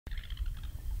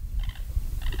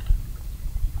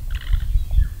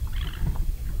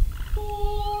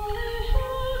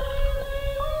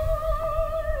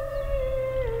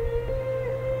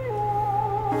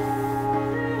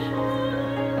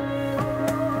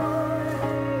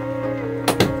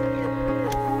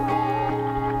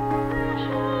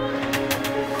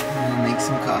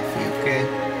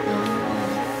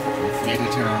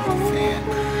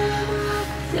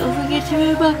Tell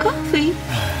me about coffee.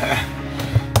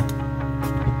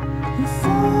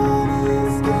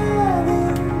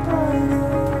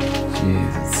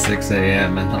 Jeez, it's 6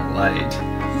 a.m. and the light.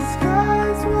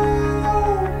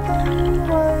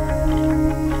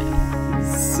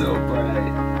 It's so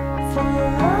bright.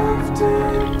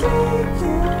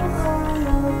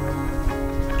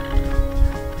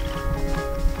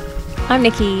 I'm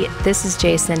Nikki, this is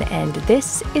Jason, and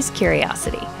this is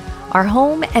Curiosity, our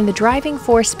home and the driving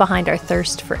force behind our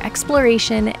thirst for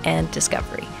exploration and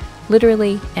discovery,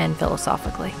 literally and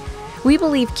philosophically. We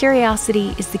believe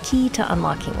curiosity is the key to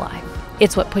unlocking life.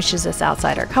 It's what pushes us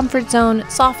outside our comfort zone,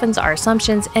 softens our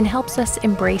assumptions, and helps us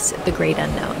embrace the great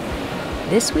unknown.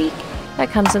 This week,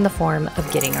 that comes in the form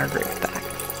of getting our groove back.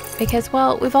 Because,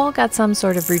 well, we've all got some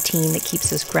sort of routine that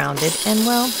keeps us grounded, and,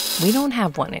 well, we don't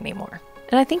have one anymore.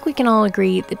 And I think we can all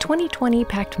agree that 2020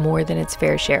 packed more than its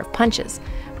fair share of punches.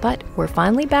 But we're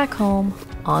finally back home,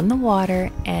 on the water,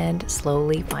 and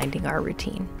slowly finding our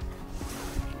routine.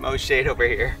 Mo shade over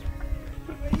here.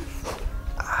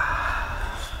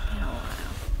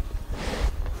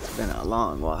 It's been a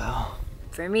long while.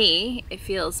 For me, it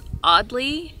feels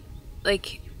oddly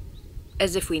like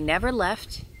as if we never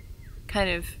left, kind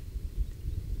of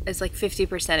as like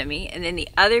 50% of me, and then the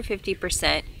other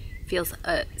 50% feels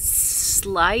a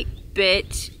slight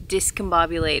bit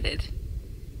discombobulated,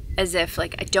 as if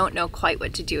like I don't know quite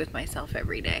what to do with myself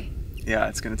every day. Yeah,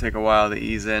 it's gonna take a while to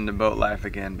ease into boat life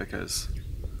again because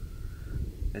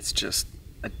it's just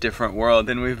a different world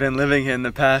than we've been living in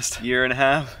the past year and a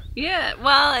half. Yeah,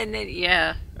 well, and then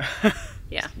yeah.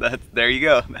 There you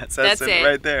go. That says That's it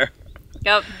right there.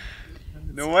 Yep.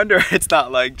 No wonder it's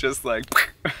not like just like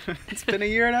it's been a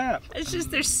year and a half. It's just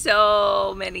there's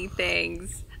so many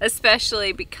things,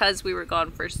 especially because we were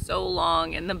gone for so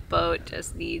long and the boat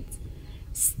just needs,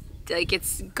 like,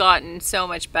 it's gotten so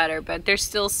much better, but there's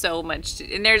still so much to,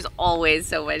 and there's always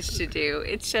so much to do.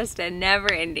 It's just a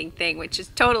never-ending thing, which is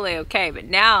totally okay, but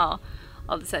now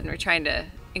all of a sudden we're trying to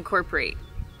incorporate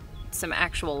some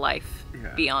actual life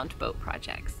beyond boat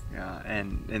projects. Yeah,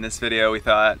 and in this video we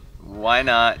thought, why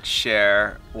not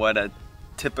share what a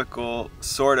typical,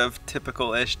 sort of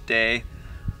typical-ish day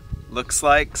looks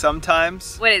like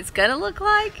sometimes. What it's gonna look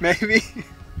like? Maybe.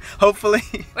 Hopefully.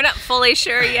 We're not fully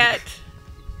sure yet,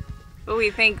 but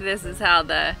we think this is how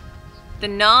the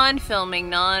non-filming,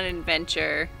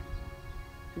 non-adventure,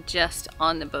 just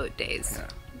on the boat days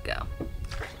go.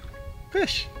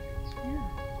 Fish. Yeah.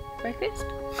 Breakfast?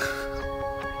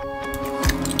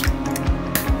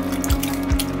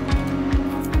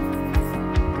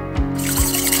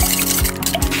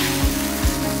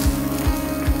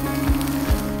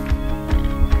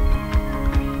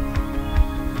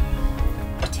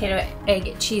 Potato,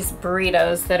 egg, cheese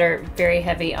burritos that are very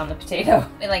heavy on the potato.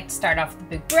 I like to start off with a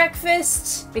big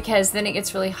breakfast because then it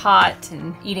gets really hot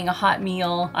and eating a hot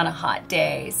meal on a hot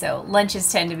day. So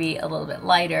lunches tend to be a little bit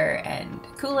lighter and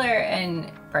cooler,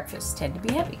 and breakfasts tend to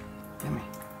be heavy. Yummy.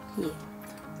 Yeah.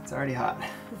 It's already hot.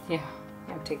 Yeah.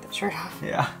 I have to take that shirt off.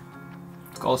 Yeah.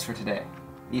 Goals for today.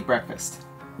 Eat breakfast.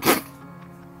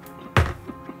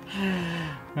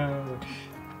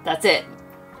 That's it.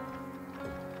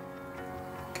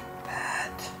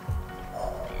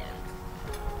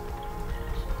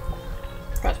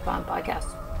 Press Pond Podcast.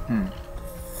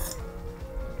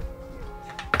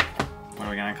 What are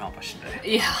we gonna accomplish today?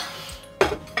 Yeah.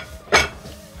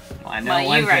 Well, I know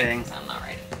one thing. I'm not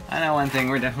ready. I know one thing.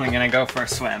 We're definitely gonna go for a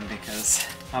swim because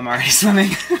I'm already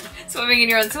swimming. Swimming in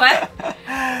your own sweat?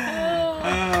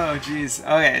 Oh, jeez.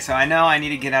 Okay, so I know I need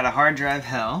to get out of hard drive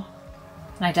hell.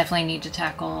 I definitely need to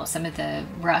tackle some of the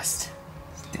rust.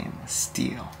 Stainless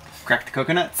steel. Crack the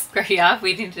coconuts. Yeah,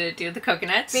 we need to do the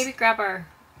coconuts. Maybe grab our...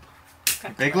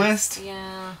 Big list?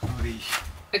 Yeah.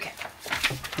 Okay.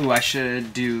 Ooh, I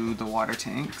should do the water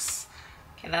tanks.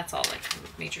 Okay, that's all like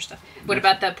major stuff. What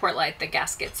about the port light, the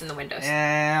gaskets in the windows?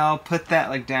 Yeah, I'll put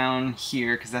that like down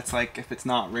here because that's like if it's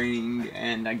not raining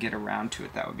and I get around to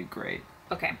it, that would be great.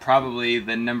 Okay. Probably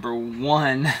the number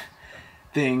one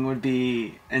thing would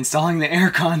be installing the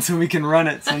aircon so we can run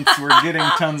it since we're getting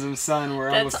tons of sun. We're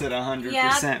almost at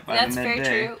 100% by the midday. That's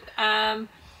very true.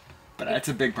 But it's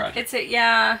a big project.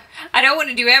 I don't want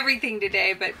to do everything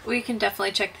today, but we can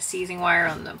definitely check the seizing wire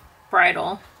on the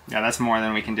bridle. Yeah, that's more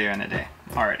than we can do in a day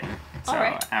already. So,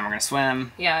 Alright. And we're gonna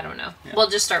swim. Yeah, I don't know. Yeah. We'll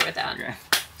just start with that. Okay.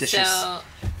 Dishes. So, I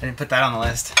didn't put that on the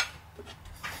list.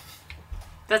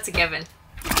 that's a given.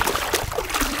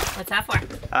 What's that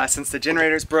for? Since the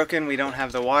generator's broken, we don't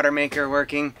have the water maker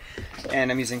working,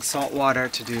 and I'm using salt water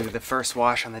to do the first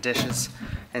wash on the dishes,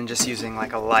 and just using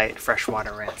like a light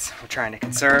freshwater rinse. We're trying to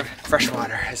conserve fresh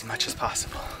water as much as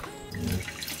possible.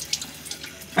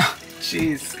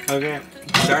 Jeez. Okay.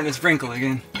 Starting to sprinkle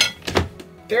again.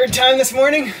 Third time this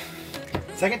morning.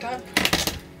 Second time.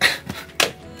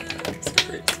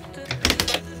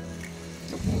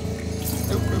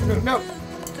 Nope. Nope.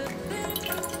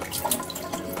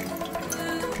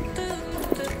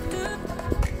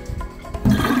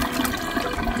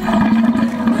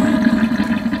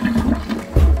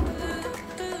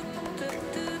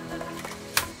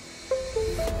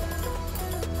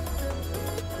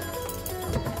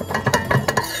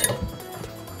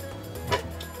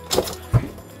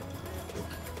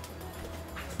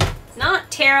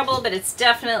 Terrible, but it's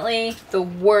definitely the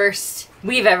worst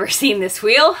we've ever seen this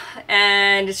wheel,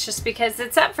 and it's just because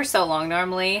it's up for so long.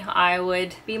 Normally I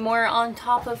would be more on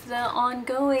top of the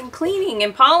ongoing cleaning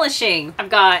and polishing.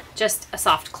 I've got just a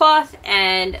soft cloth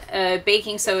and a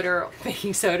baking soda. Are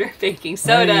you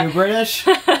British?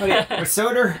 What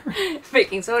soda?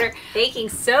 Baking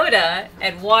soda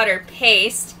and water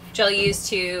paste, which I'll use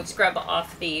to scrub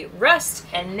off the rust.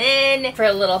 And then for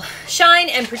a little shine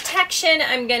and protection,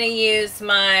 I'm gonna use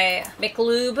my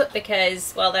Liqwid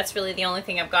because, well, that's really the only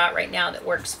thing I've got right now that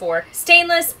works for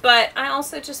stainless, but I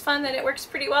also just find that it works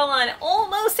pretty well on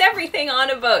almost everything on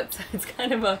a boat. So it's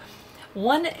kind of a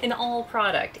one in all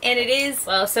product. And it is,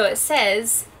 well, so it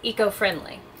says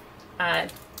eco-friendly,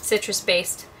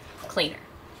 citrus-based cleaner,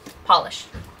 polish,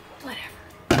 whatever.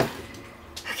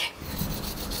 Okay.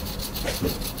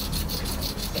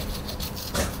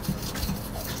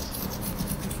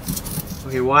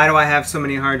 Okay, why do I have so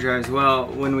many hard drives? Well,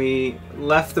 when we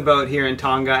left the boat here in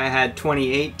Tonga, I had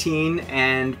 2018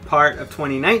 and part of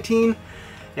 2019,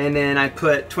 and then I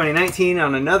put 2019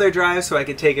 on another drive so I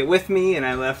could take it with me, and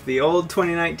I left the old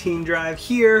 2019 drive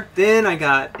here. Then I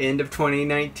got end of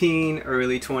 2019,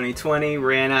 early 2020,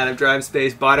 ran out of drive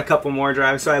space, bought a couple more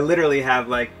drives, so I literally have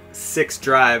like 6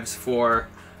 drives for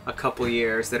a couple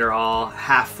years that are all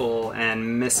half full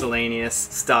and miscellaneous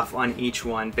stuff on each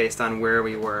one based on where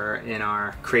we were in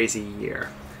our crazy year.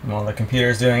 While the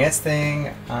computer's doing its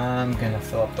thing, I'm gonna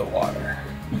fill up the water.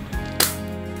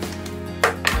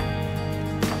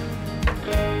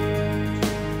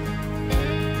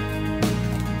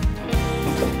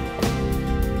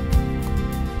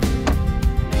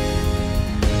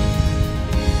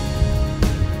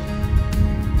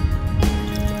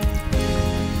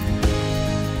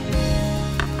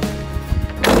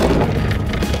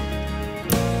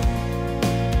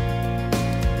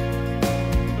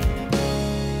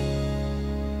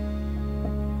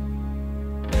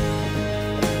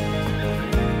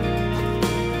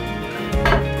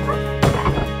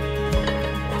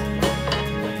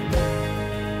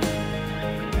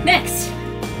 Next.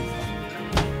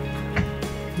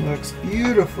 Looks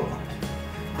beautiful.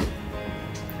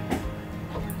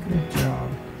 Good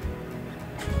job.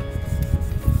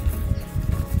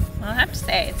 Well, I have to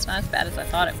say, it's not as bad as I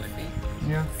thought it would be.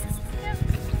 Yeah.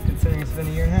 Considering it's been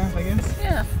a year and a half, I guess.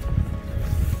 Yeah.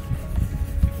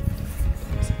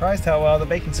 I'm surprised how well the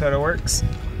baking soda works.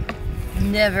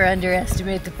 Never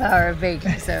underestimate the power of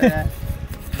baking soda.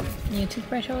 You need a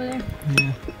toothbrush over there?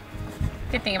 Yeah.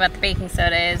 Good thing about the baking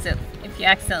soda is that if you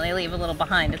accidentally leave a little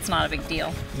behind, it's not a big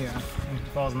deal. Yeah. If it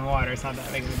falls in the water, it's not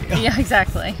that big of a deal. Yeah,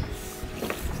 exactly.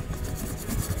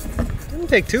 Didn't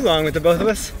take too long with the both of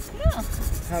us. No.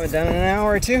 Have it done in an hour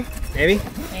or two, maybe.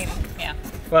 Maybe, yeah.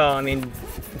 Well, I mean,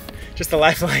 just the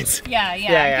lifelines. Yeah.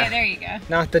 Okay, there you go.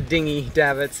 Not the dinghy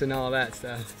davits and all that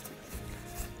stuff.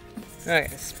 Okay,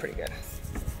 this is pretty good.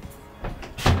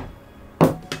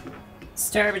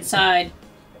 Starboard side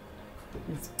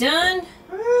is done.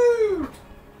 Woo!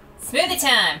 Smoothie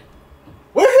time.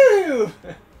 Woohoo!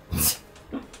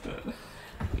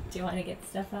 Do you want to get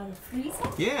stuff out of the freezer?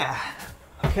 Yeah.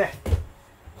 Okay.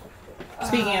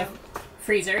 Speaking of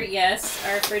freezer, yes,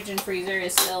 our fridge and freezer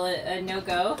is still a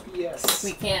no-go. Yes.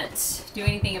 We can't do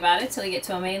anything about it till we get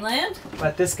to a mainland.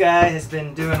 But this guy has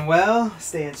been doing well,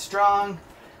 staying strong,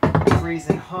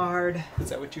 freezing hard. Is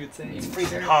that what you would say? He's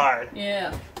freezing hard.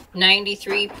 Yeah.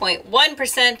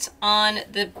 93.1% on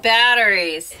the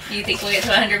batteries. You think we'll get to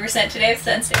 100% today if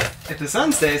the sun stays? If the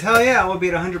sun stays, hell yeah, we'll be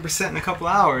at 100% in a couple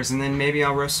hours, and then maybe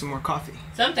I'll roast some more coffee.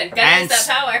 Something. Gotta use that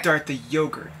power. Start the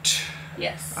yogurt.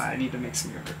 Yes. I need to make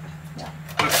some yogurt. Yeah.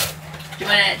 Okay. Do you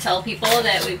want to tell people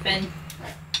that we've been...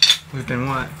 We've been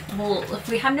what? Well, if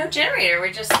we have no generator,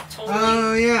 we're just totally...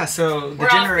 Oh yeah, so the we're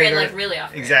generator... off grid, like really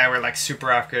off grid. Exactly, we're like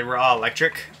super off grid. We're all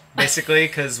electric, basically,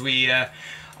 because we...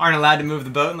 aren't allowed to move the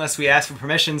boat unless we ask for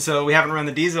permission, so we haven't run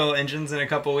the diesel engines in a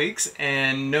couple weeks,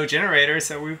 and no generator,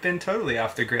 so we've been totally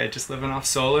off the grid, just living off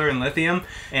solar and lithium.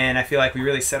 And I feel like we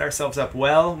really set ourselves up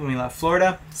well when we left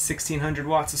Florida. 1600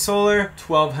 watts of solar,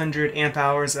 1200 amp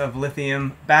hours of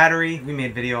lithium battery. We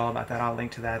made a video all about that. I'll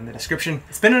link to that in the description.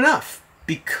 It's been enough.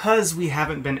 Because we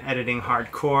haven't been editing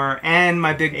hardcore, and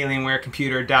my big Alienware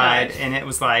computer died, and it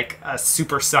was like a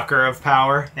super sucker of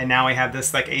power, and now we have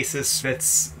this like Asus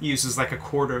that uses like a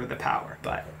quarter of the power,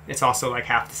 but it's also like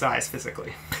half the size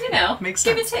physically. You know, makes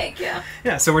sense. Give and take, yeah.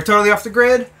 Yeah, so we're totally off the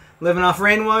grid, living off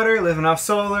rainwater, living off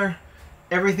solar.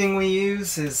 Everything we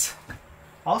use is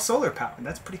all solar powered.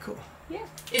 That's pretty cool. Yeah.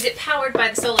 Is it powered by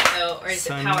the solar though, or is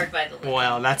it powered by the lithium?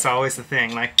 Well, that's always the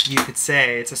thing. Like, you could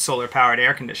say it's a solar powered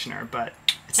air conditioner, but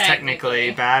it's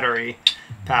technically battery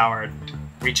powered,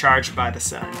 recharged by the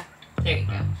sun. There you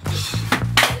go.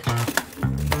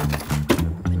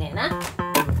 Banana.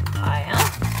 Papaya.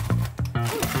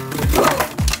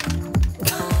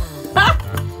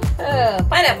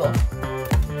 Pineapple.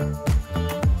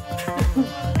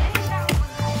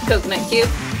 Coconut cube.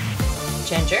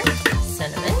 Ginger.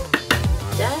 Cinnamon.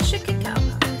 Dash of cacao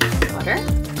powder. Water.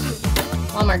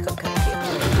 One more coconut cube.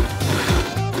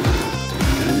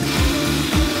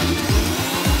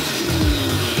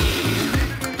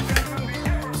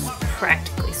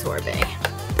 Practically sorbet.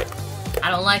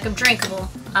 I don't like them drinkable.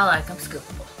 I like them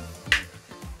scoopable.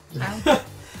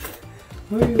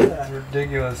 Look at that,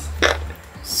 ridiculous.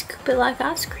 Scoop it like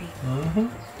ice cream.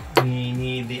 Mm-hmm. We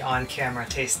need the on-camera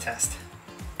taste test.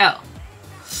 Oh.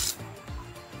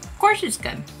 Of course it's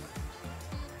good.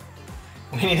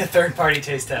 We need a third-party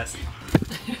taste test.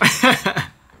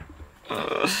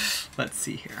 Let's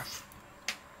see here.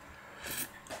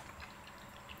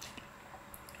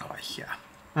 Oh, yeah.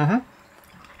 Uh-huh.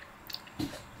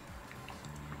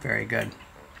 Very good.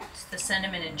 It's the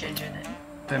cinnamon and ginger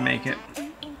that make it.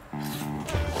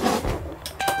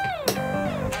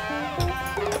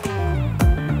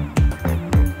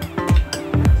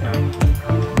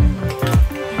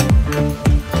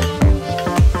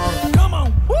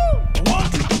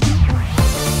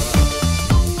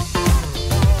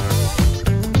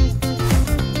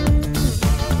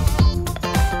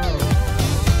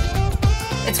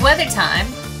 Weather time,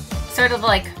 sort of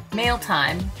like mail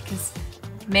time, because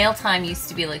mail time used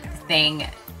to be like the thing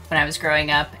when I was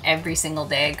growing up. Every single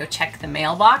day I'd go check the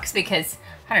mailbox because,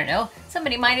 I don't know,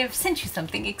 somebody might have sent you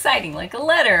something exciting like a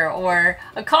letter or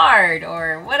a card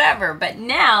or whatever. But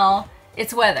now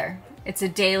it's weather. It's a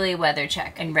daily weather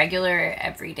check. In regular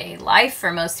everyday life for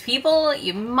most people,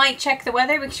 you might check the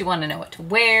weather because you want to know what to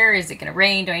wear. Is it going to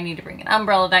rain? Do I need to bring an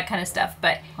umbrella? That kind of stuff.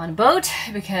 But on a boat,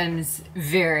 it becomes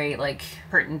very like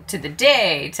pertinent to the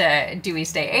day. Do we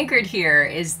stay anchored here?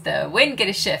 Is the wind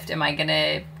going to shift? Do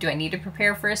I need to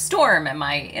prepare for a storm? Am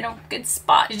I in a good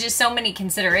spot? There's just so many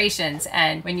considerations.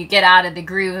 And when you get out of the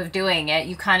groove of doing it,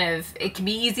 it can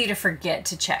be easy to forget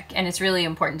to check. And it's really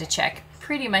important to check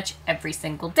pretty much every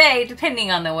single day,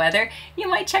 depending on the weather. You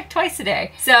might check twice a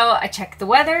day. So I check the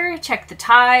weather, check the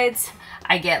tides.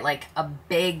 I get like a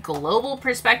big global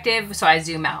perspective, so I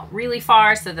zoom out really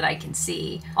far so that I can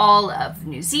see all of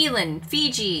New Zealand,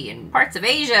 Fiji, and parts of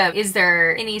Asia. Is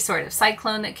there any sort of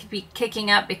cyclone that could be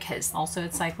kicking up, because also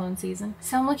it's cyclone season?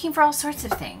 So I'm looking for all sorts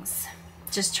of things.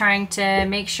 Just trying to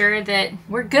make sure that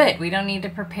we're good. We don't need to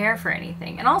prepare for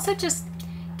anything. And also just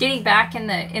getting back in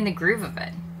the groove of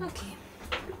it. Okay.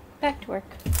 Back to work.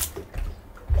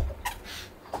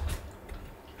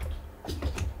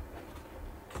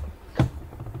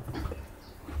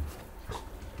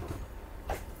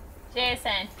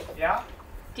 Jason. Yeah?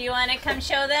 Do you want to come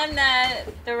show them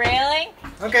the railing?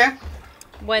 Okay.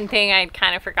 One thing I'd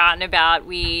kind of forgotten about,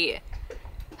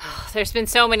 there's been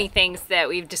so many things that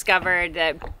we've discovered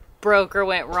that broke or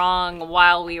went wrong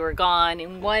while we were gone,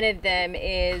 and one of them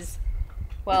is,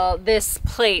 well, this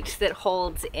plate that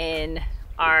holds in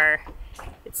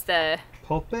it's the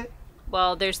pulpit?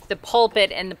 Well, there's the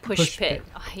pulpit and the push pit.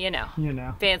 Oh, you know,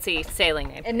 fancy sailing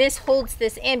name. And this holds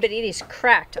this in, but it is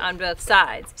cracked on both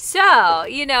sides. So,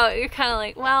 you're kind of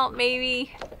like, well,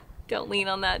 maybe don't lean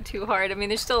on that too hard. I mean,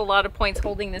 there's still a lot of points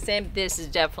holding this in, but this is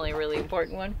definitely a really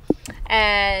important one.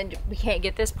 And we can't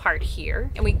get this part here.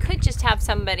 And we could just have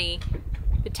somebody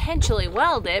potentially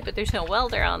weld it, but there's no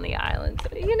welder on the island. So,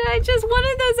 it's just one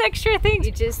of those extra things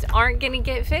you just aren't going to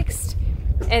get fixed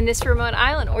in this remote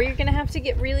island, or you're gonna have to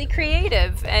get really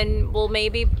creative, and we'll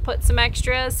maybe put some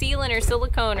extra sealant or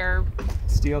silicone or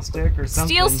steel stick or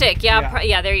something. Steel stick,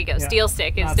 yeah, there you go. Yeah. Steel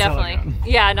stick is definitely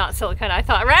silicone. Not silicone. I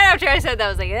thought right after I said that, I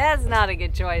was like, that's not a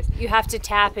good choice. You have to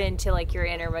tap into like your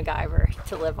inner MacGyver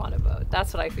to live on a boat.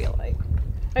 That's what I feel like.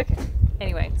 Okay.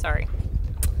 Anyway, sorry.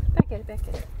 Back at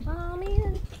it. Oh,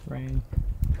 man. Rain.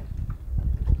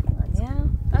 Yeah.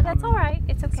 Oh, that's all right.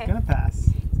 It's okay. It's gonna pass.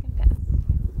 It's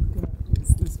gonna pass.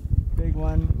 It's this big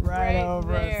one right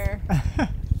over there. us.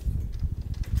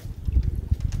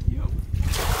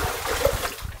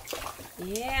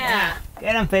 Yeah.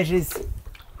 Get them fishes.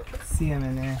 See them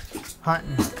in there.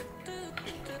 Hunting.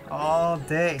 All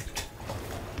day.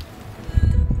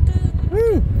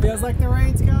 Woo! Feels like the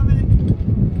rain's coming.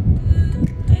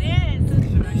 It is.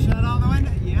 Should I shut all the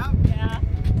windows? Yep. Yeah.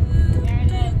 There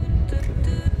it is.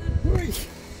 Whee.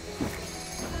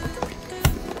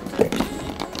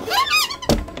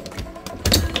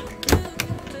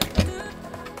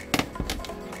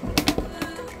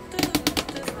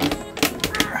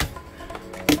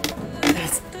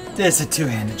 It's a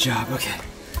two-handed job, okay.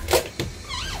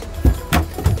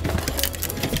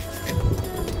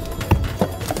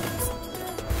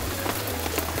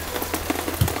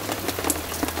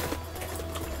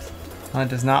 Well, it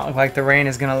does not look like the rain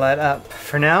is going to let up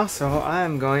for now, so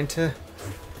I'm going to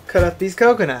cut up these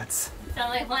coconuts. Sounds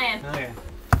like a plan. Okay.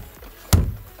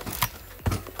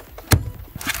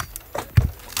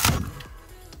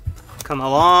 Come a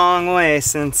long way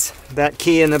since that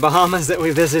key in the Bahamas that we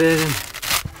visited and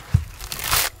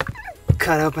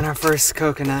cut open our first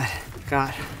coconut.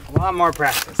 Got a lot more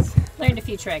practice. Learned a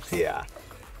few tricks. Yeah.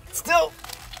 Still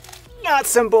not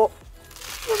simple.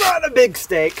 Not a big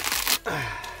steak.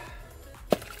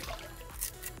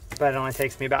 But it only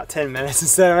takes me about 10 minutes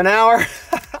instead of an hour.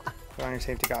 Put on your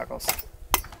safety goggles.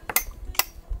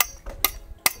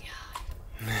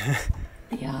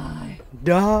 Yeah.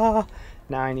 Duh.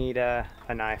 Now I need a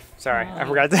knife. Sorry, I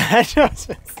forgot that.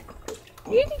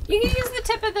 You can use the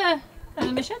tip of the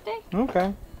machete.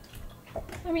 Okay.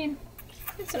 I mean,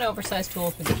 it's an oversized tool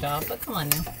for the job, but come on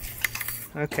now.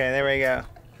 Okay, there we go.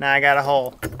 Now I got a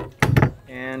hole.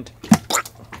 And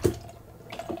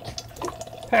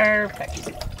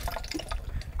Perfect.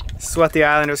 this is what the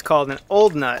islanders called an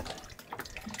old nut.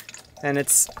 And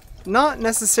it's not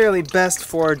necessarily best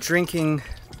for drinking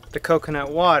the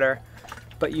coconut water,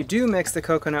 but you do mix the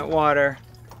coconut water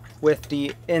with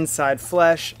the inside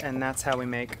flesh, and that's how we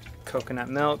make coconut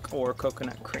milk or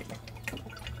coconut cream.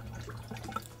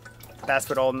 That's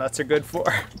what old nuts are good for.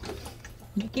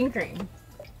 Making cream.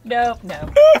 Nope, no.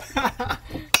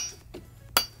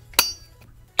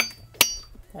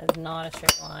 That is not a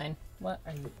straight line. What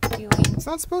are you doing? It's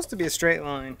not supposed to be a straight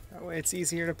line. That way it's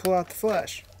easier to pull out the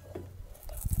flesh.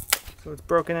 So it's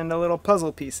broken into little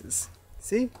puzzle pieces.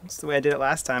 See? That's the way I did it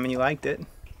last time and you liked it.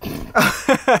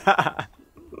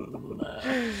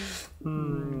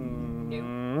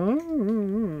 Nope.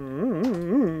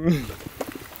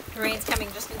 The rain's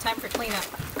coming just in time for cleanup.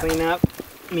 Clean up.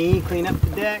 Me, clean up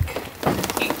the deck.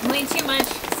 Can't clean too much.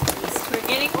 We're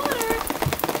getting water.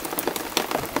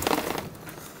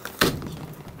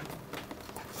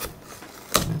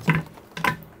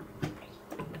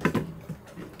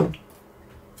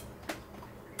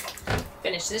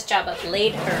 Finish this job up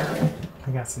later.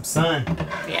 I got some sun.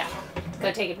 Yeah.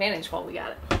 Go take advantage while we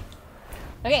got it.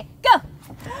 Okay, go!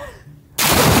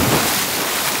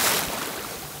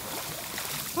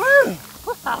 Woo!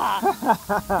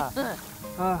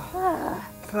 Oh,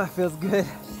 that feels good.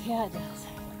 Yeah, it does.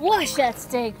 Wash that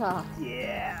steak off.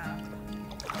 Yeah.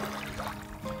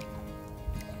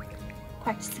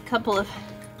 Practice a couple of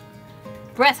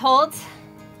breath holds.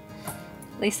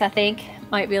 At least I think.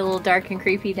 Might be a little dark and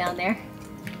creepy down there.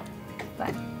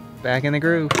 But Back in the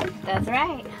groove. that's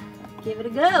right. Give it a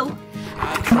go.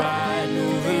 I tried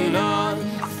moving on,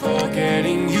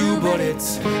 forgetting you, but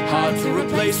it's hard to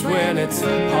replace when it's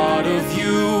part of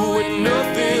you, and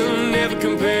nothing ever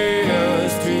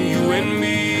compares to you and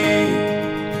me.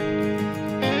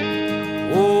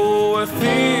 Oh, I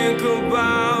think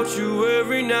about you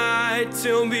every night.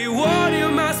 Tell me, what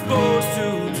am I supposed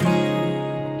to do?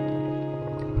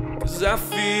 'Cause I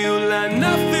feel like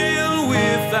nothing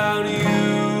without you.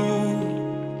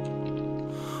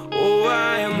 Oh,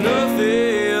 I am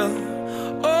nothing,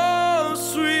 oh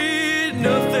sweet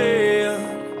nothing,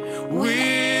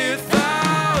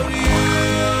 without you.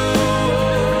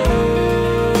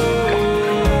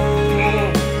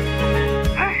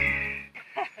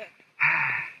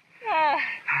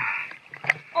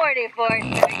 44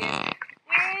 seconds.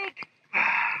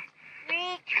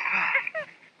 Weak.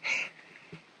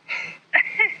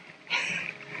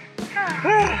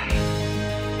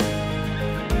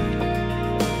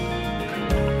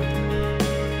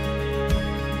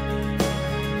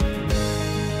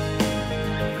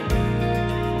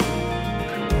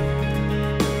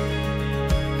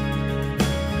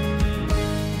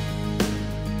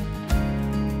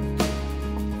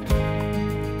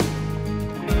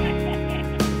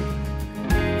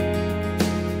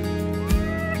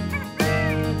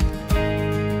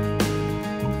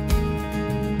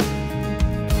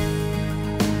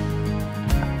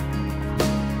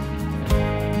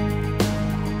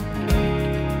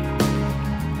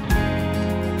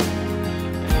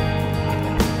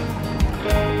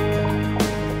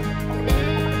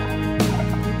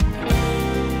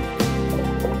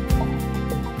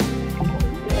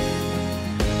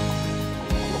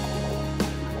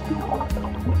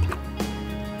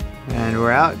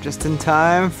 we're out just in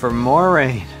time for more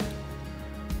rain.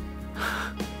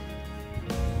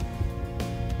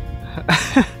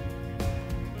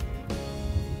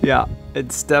 Yeah,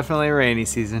 it's definitely rainy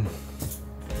season.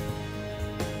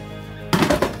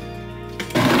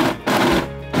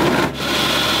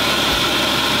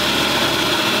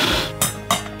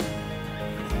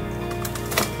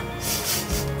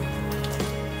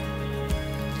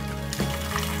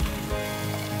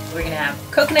 We're gonna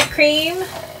have coconut cream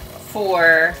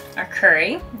for our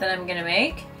curry that I'm gonna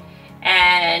make,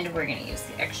 and we're gonna use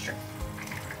the extra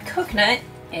coconut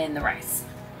in the rice.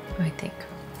 What do I think?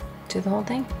 Do the whole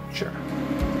thing? Sure. Look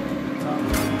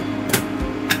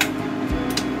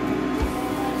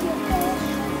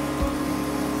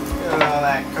at all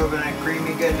that coconut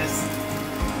creamy goodness.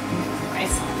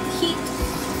 Rice on heat.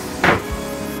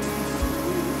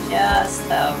 Just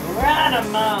the right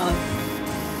amount.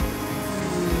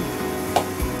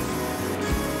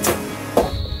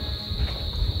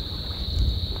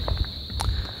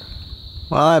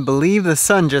 Well, I believe the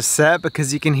sun just set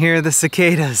because you can hear the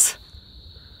cicadas.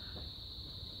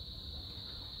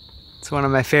 It's one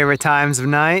of my favorite times of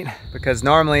night because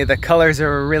normally the colors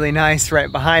are really nice right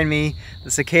behind me.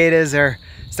 The cicadas are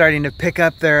starting to pick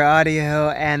up their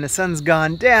audio and the sun's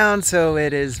gone down, so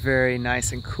it is very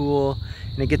nice and cool,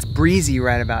 and it gets breezy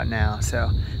right about now. So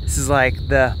this is like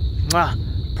the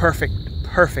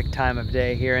perfect time of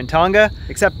day here in Tonga,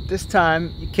 except this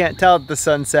time you can't tell the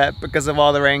sunset because of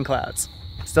all the rain clouds.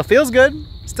 Still feels good,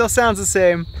 still sounds the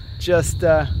same, just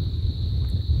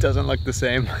doesn't look the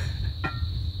same.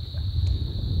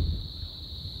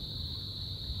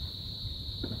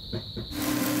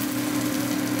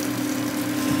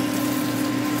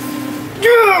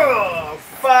 Oh,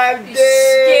 5 days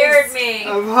scared me.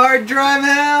 of hard drive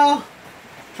hell.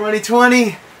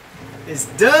 2020 is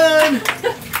done.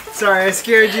 Sorry I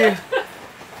scared you,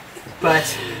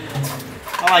 but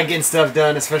I like getting stuff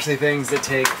done, especially things that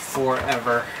take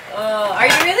forever. Are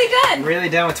you really done? I'm really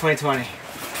done with 2020.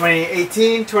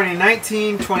 2018,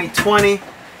 2019, 2020.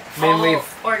 All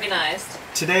organized.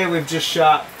 Today we've just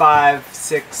shot 5,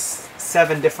 6,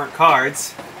 7 different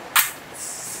cards.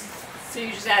 So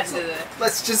you just add to the...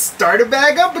 Let's just start it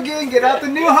back up again, get out the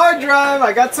new hard drive.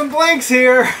 I got some blanks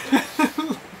here.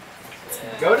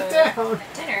 Go to town.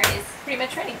 Dinner is pretty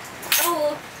much ready.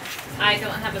 Oh, I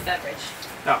don't have a beverage.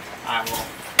 Oh, I will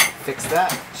fix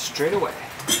that straight away.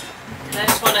 And I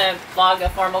just want to log a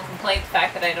formal complaint, the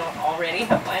fact that I don't already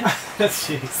have one.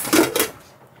 Jeez.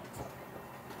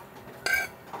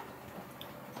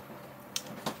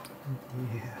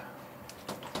 Yeah.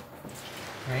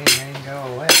 Rain, go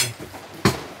away.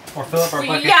 Or fill up our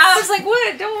buckets. Yeah, I was like,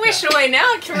 what? Don't wish it away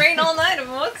now. It can rain all night if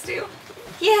it wants to.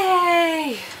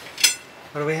 Yay!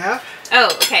 What do we have? Oh,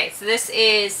 okay. So this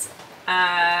is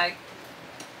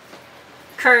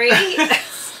curry.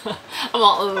 I'm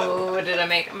all, oh, what did I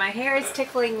make? My hair is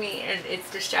tickling me and it's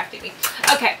distracting me.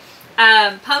 Okay.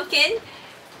 Pumpkin,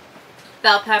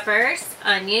 bell peppers,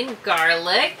 onion,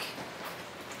 garlic,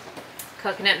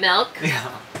 coconut milk.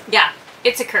 Yeah. Yeah,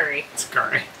 it's a curry. It's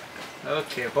curry.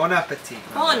 Okay, bon appetit.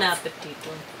 Bon appetit.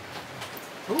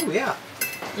 Oh yeah.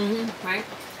 Right?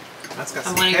 That's got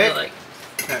I'm some wanting kick. to like...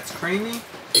 That's creamy.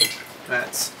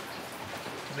 That's...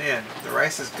 Man, the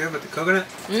rice is good with the coconut.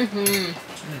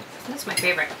 That's my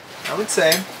favorite. I would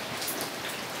say...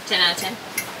 10 out of 10.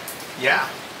 Yeah.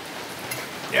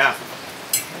 Yeah.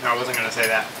 No, I wasn't going to say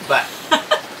that. But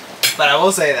I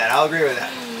will say that. I'll agree with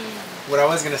that. What I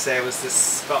was going to say was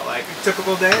this felt like a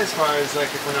typical day as far as like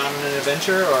if we're not on an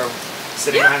adventure or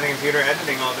sitting behind the computer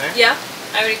editing all day. Yeah,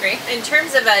 I would agree. In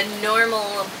terms of a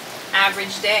normal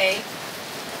average day,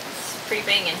 it's pretty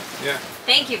banging. Yeah.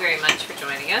 Thank you very much for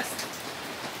joining us.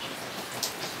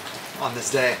 On this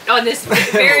day. On this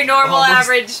very normal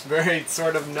average. Very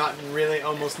sort of not really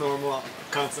almost normal,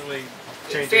 constantly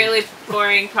changing. Fairly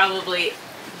boring probably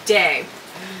day.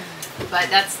 But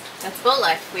that's boat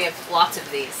life. We have lots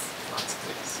of these. Lots of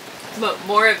these. But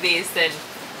more of these than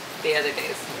the other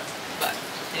days. Yeah. But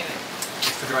anyway.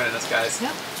 Thanks for joining us, guys.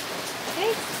 Yep.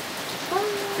 Thanks. Bye.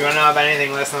 If you want to know about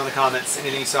anything, let us know in the comments.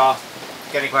 Anything you saw.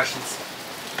 Got any questions?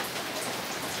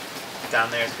 Down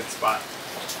there is a good spot.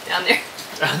 Down there.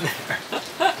 Down there.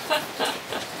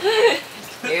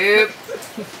 Yep.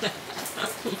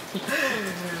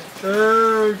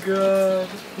 Oh god.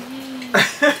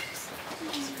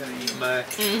 Just gonna eat my...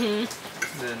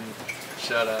 Then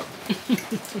shut up.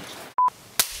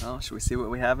 Oh, should we see what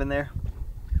we have in there?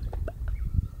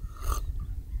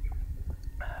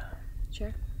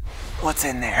 Sure. What's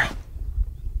in there?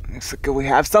 Looks like we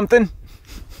have something.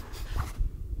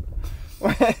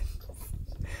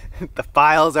 The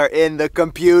files are in the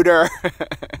computer.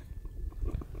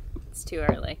 too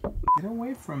early. Get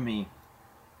away from me.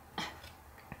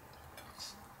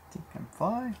 Think I'm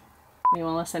fly. What do you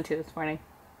want to listen to this morning?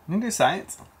 I'm gonna do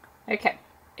science. Okay,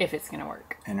 if it's gonna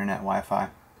work. Internet Wi-Fi.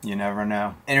 You never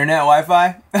know. Internet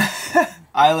Wi-Fi?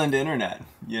 Island internet.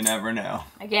 You never know.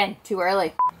 Again, too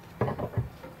early.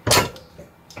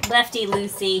 Lefty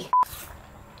Lucy.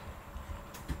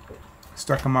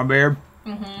 Stuck on my beard.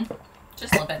 Mm-hmm.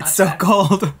 Just a little bit. It's so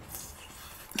cold.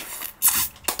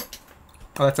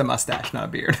 Oh, that's a mustache, not a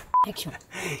beard. Actually.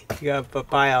 You got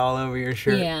papaya all over your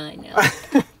shirt. Yeah, I know.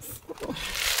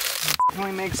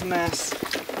 Definitely makes a mess.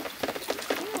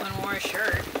 One more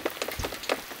shirt.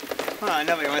 Oh,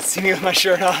 nobody wants to see me with my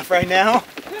shirt off right now.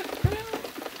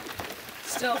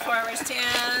 Still farmer's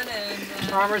tan and...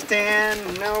 Farmer's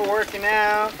tan, no working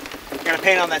out. Gotta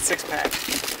paint on that six-pack.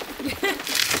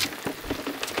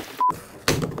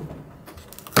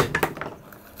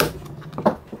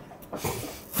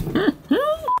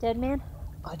 Dead man?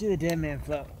 I'll do the dead man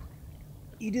float.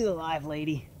 You do the live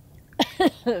lady.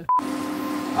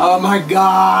 Oh my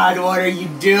god, what are you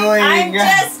doing? I'm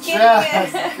just kidding.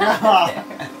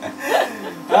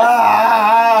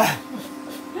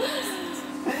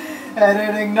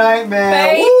 Editing nightmare.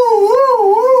 Right? Woo,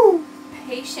 woo, woo.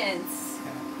 Patience.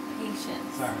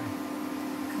 Patience. Sorry.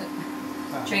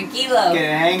 Tranquilo. Getting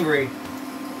angry.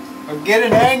 I'm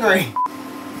getting angry.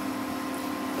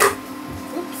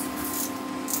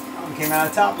 Came out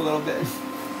of top a little bit.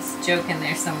 Just joking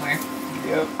there somewhere.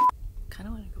 Yep. Kind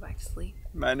of want to go back to sleep.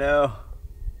 I know.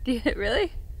 Do you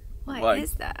really? Why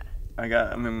is that? I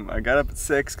got up at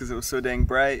 6 because it was so dang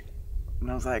bright,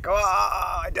 and I was like, oh,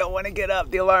 I don't want to get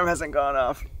up. The alarm hasn't gone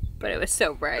off. But it was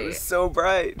so bright. It was so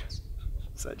bright,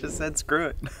 so I just said screw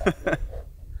it.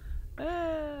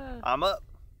 I'm up.